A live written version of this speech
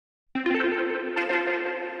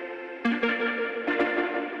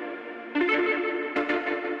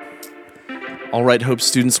All right, Hope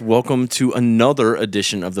students, welcome to another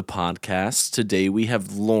edition of the podcast. Today we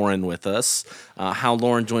have Lauren with us. How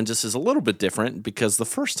Lauren joins us is a little bit different because the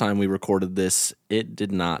first time we recorded this, it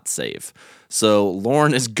did not save. So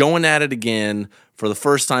Lauren is going at it again for the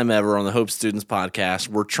first time ever on the Hope Students podcast.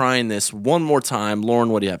 We're trying this one more time. Lauren,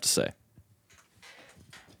 what do you have to say?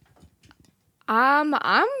 I'm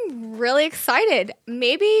really excited.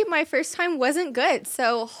 Maybe my first time wasn't good,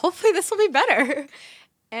 so hopefully this will be better.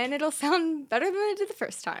 And it'll sound better than it did the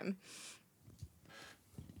first time.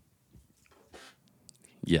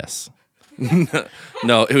 Yes.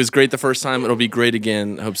 No, it was great the first time. It'll be great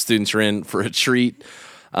again. Hope students are in for a treat.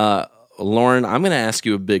 Lauren, I'm going to ask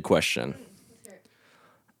you a big question.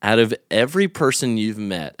 Out of every person you've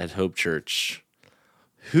met at Hope Church,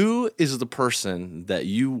 who is the person that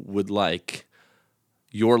you would like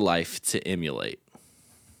your life to emulate?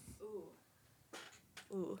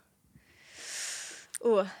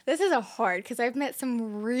 Ooh, this is a hard because I've met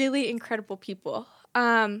some really incredible people.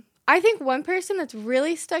 I think one person that's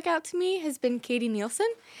really stuck out to me has been Katie Nielsen.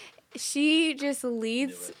 She just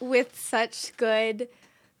leads with such good,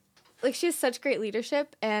 she has such great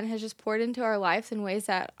leadership and has just poured into our lives in ways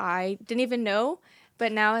that I didn't even know.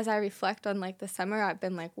 But now as I reflect on the summer, I've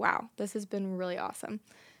been like, wow, this has been really awesome.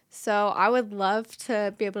 So I would love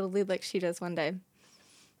to be able to lead like she does one day.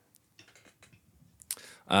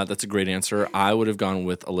 That's a great answer. I would have gone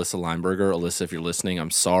with Alyssa Lineberger. Alyssa, if you're listening,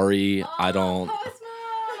 I'm sorry. I don't. Host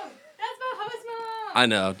mom! That's my host mom! I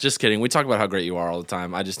know. Just kidding. We talk about how great you are all the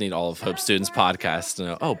time. I just need all of Hope Students' podcasts to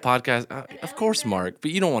know. Oh, podcast. Of course, Mark.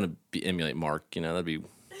 But you don't want to emulate Mark. That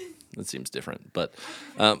seems different. But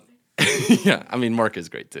yeah, I mean, Mark is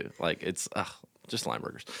great too. It's just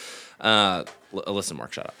Linebergers. Alyssa and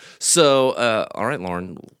Mark, shout out. So, all right,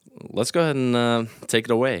 Lauren, let's go ahead and take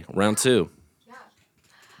it away. Round two.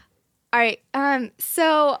 All right.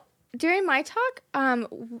 So during my talk,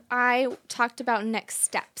 I talked about next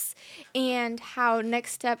steps and how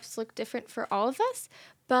next steps look different for all of us.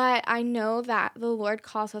 But I know that the Lord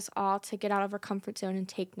calls us all to get out of our comfort zone and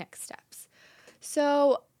take next steps.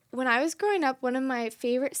 So when I was growing up, one of my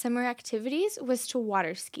favorite summer activities was to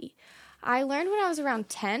water ski. I learned when I was around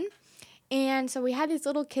 10. And so we had these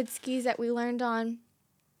little kid skis that we learned on.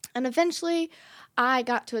 And eventually I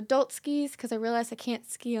got to adult skis because I realized I can't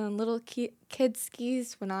ski on little kid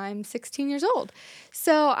skis when I'm 16 years old.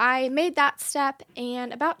 So I made that step,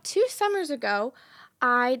 and about 2 summers ago,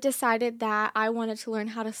 I decided that I wanted to learn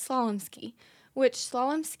how to slalom ski, which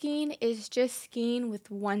slalom skiing is just skiing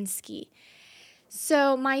with one ski.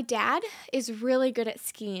 So my dad is really good at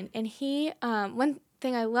skiing, and one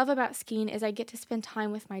thing I love about skiing is I get to spend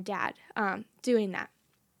time with my dad doing that.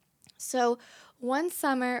 So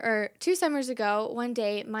 2 summers ago, one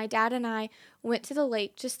day, my dad and I went to the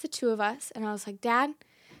lake, just the two of us, and I was like, Dad,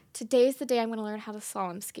 today's the day I'm going to learn how to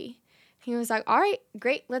slalom ski. He was like, all right,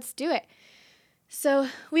 great, let's do it. So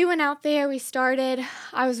we went out there, we started.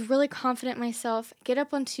 I was really confident in myself, get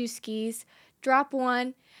up on 2 skis, drop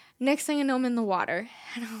one. Next thing I know, I'm in the water.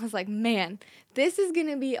 And I was like, man, this is going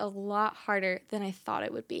to be a lot harder than I thought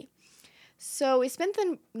it would be. So we spent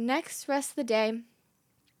the next rest of the day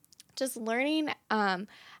just learning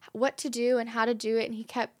what to do and how to do it. And he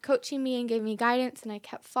kept coaching me and gave me guidance, and I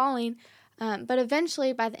kept falling. But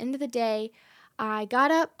eventually, by the end of the day, I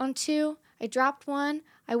got up on 2, I dropped one,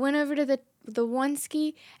 I went over to the one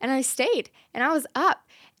ski, and I stayed. And I was up,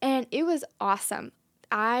 and it was awesome.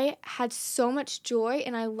 I had so much joy,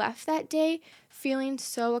 and I left that day feeling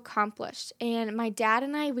so accomplished. And my dad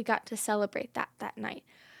and we got to celebrate that night.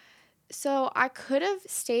 So I could have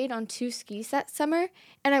stayed on 2 skis that summer,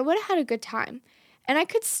 and I would have had a good time. And I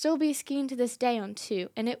could still be skiing to this day on 2,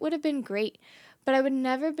 and it would have been great. But I would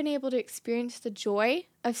never have been able to experience the joy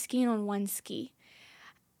of skiing on one ski.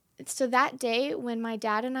 So that day when my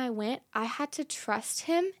dad and I went, I had to trust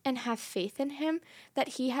him and have faith in him that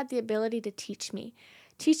he had the ability to teach me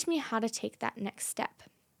how to take that next step.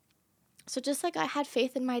 So just like I had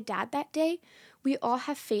faith in my dad that day, we all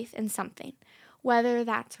have faith in something. Whether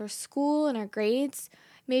that's our school and our grades,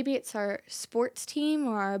 maybe it's our sports team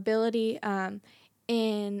or our ability on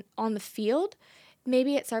the field,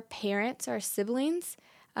 maybe it's our parents, our siblings.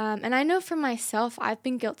 And I know for myself, I've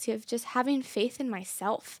been guilty of just having faith in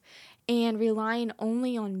myself and relying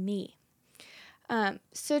only on me.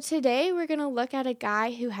 So today we're going to look at a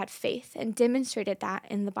guy who had faith and demonstrated that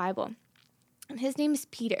in the Bible. And his name is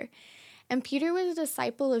Peter. And Peter was a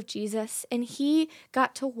disciple of Jesus, and he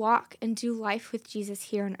got to walk and do life with Jesus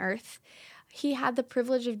here on earth. He had the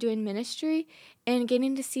privilege of doing ministry and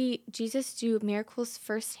getting to see Jesus do miracles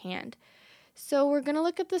firsthand. So we're going to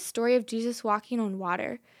look at the story of Jesus walking on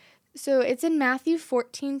water. So it's in Matthew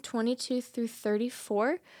 14:22 through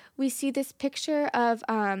 34. We see this picture of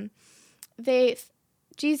they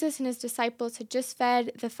Jesus and his disciples had just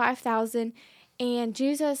fed the 5,000, and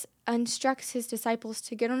Jesus instructs his disciples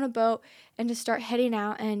to get on a boat and to start heading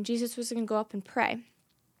out, and Jesus was going to go up and pray.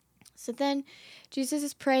 So then Jesus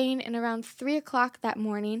is praying, and around 3 o'clock that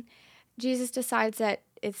morning, Jesus decides that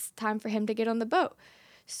it's time for him to get on the boat.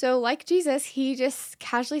 So like Jesus, he just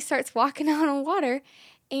casually starts walking out on water,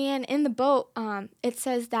 and in the boat, it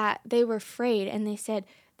says that they were afraid, and they said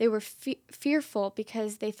they were fearful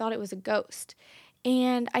because they thought it was a ghost.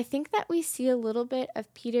 And I think that we see a little bit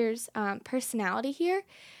of Peter's personality here,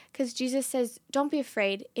 because Jesus says, "Don't be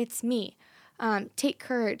afraid, it's me. Take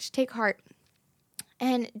courage, take heart."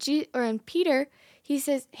 And Peter, he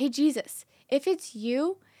says, "Hey Jesus, if it's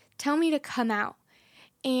you, tell me to come out."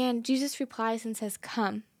 And Jesus replies and says,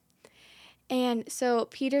 "Come." And so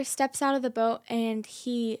Peter steps out of the boat and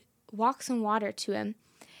he walks on water to him.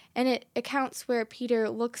 And it accounts where Peter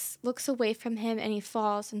looks away from him and he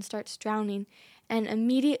falls and starts drowning. And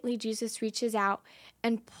immediately Jesus reaches out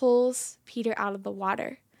and pulls Peter out of the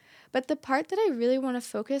water. But the part that I really want to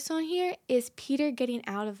focus on here is Peter getting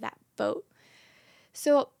out of that boat.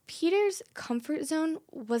 So Peter's comfort zone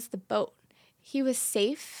was the boat. He was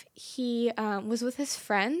safe. He was with his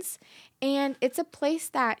friends. And it's a place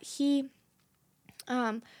that he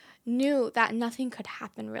knew that nothing could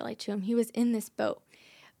happen really to him. He was in this boat.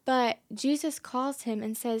 But Jesus calls him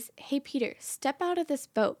and says, "Hey, Peter, step out of this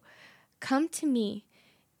boat. Come to me.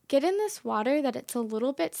 Get in this water that it's a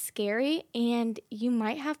little bit scary and you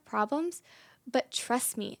might have problems, but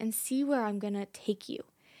trust me and see where I'm going to take you."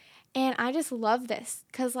 And I just love this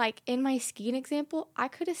because, like, in my skiing example, I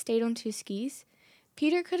could have stayed on two skis.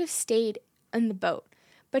 Peter could have stayed in the boat,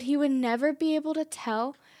 but he would never be able to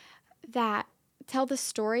tell the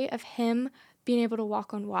story of him being able to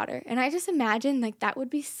walk on water. And I just imagine, like, that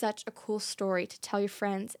would be such a cool story to tell your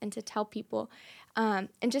friends and to tell people, and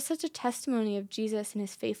just such a testimony of Jesus and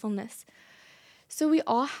his faithfulness. So we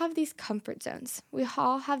all have these comfort zones. We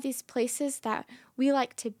all have these places that we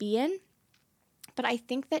like to be in. But I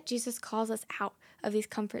think that Jesus calls us out of these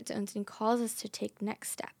comfort zones and calls us to take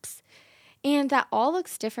next steps. And that all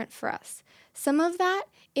looks different for us. Some of that,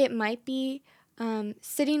 it might be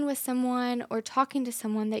sitting with someone or talking to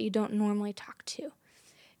someone that you don't normally talk to.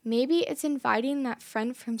 Maybe it's inviting that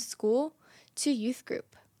friend from school to youth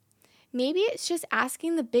group. Maybe it's just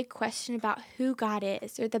asking the big question about who God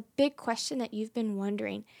is, or the big question that you've been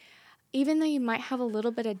wondering, even though you might have a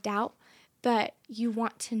little bit of doubt, but you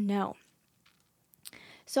want to know.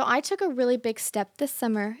 So I took a really big step this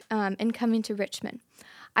summer in coming to Richmond.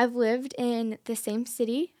 I've lived in the same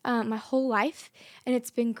city my whole life, and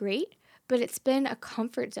it's been great, but it's been a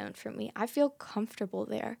comfort zone for me. I feel comfortable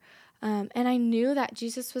there, and I knew that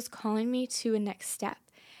Jesus was calling me to a next step.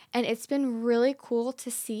 And it's been really cool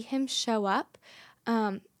to see him show up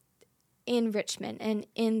in Richmond and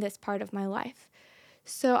in this part of my life.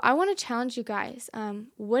 So I want to challenge you guys.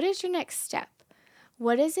 What is your next step?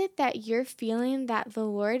 What is it that you're feeling that the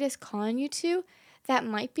Lord is calling you to that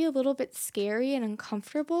might be a little bit scary and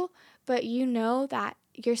uncomfortable, but you know that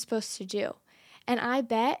you're supposed to do? And I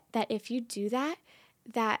bet that if you do that,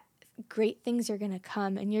 that great things are going to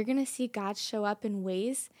come and you're going to see God show up in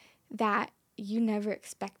ways that you never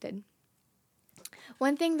expected.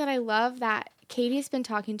 One thing that I love that Katie's been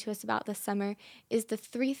talking to us about this summer is the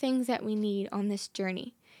 3 things that we need on this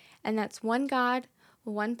journey. And that's one God,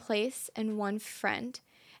 one place, and one friend.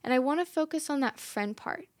 And I want to focus on that friend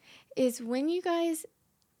part. Is when you guys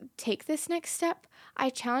take this next step, I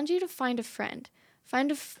challenge you to find a friend.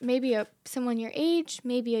 Find maybe someone your age,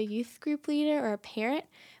 maybe a youth group leader or a parent,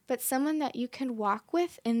 but someone that you can walk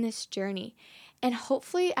with in this journey and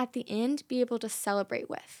hopefully at the end be able to celebrate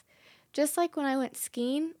with. Just like when I went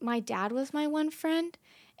skiing, my dad was my one friend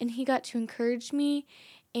and he got to encourage me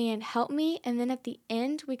and help me, and then at the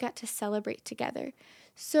end we got to celebrate together.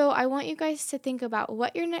 So I want you guys to think about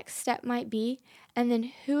what your next step might be and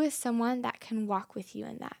then who is someone that can walk with you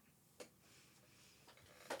in that.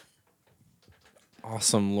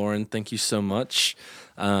 Awesome, Lauren. Thank you so much.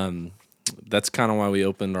 That's kind of why we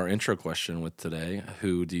opened our intro question with today.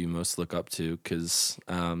 Who do you most look up to? Because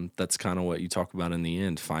that's kind of what you talk about in the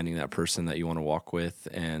end, finding that person that you want to walk with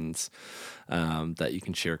and that you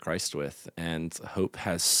can share Christ with. And Hope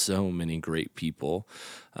has so many great people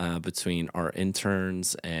between our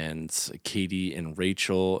interns and Katie and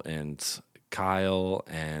Rachel and Kyle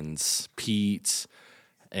and Pete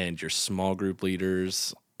and your small group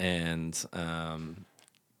leaders and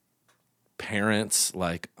parents,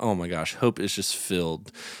 like, oh my gosh, Hope is just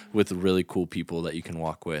filled with really cool people that you can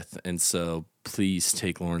walk with. And so please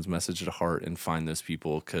take Lauren's message to heart and find those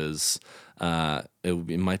people, because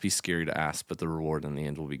it might be scary to ask, but the reward in the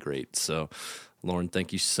end will be great. So Lauren,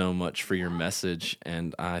 thank you so much for your message.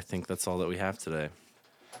 And I think that's all that we have today.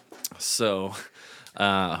 So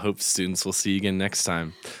I hope students will see you again next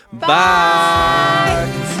time.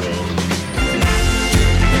 Bye. So,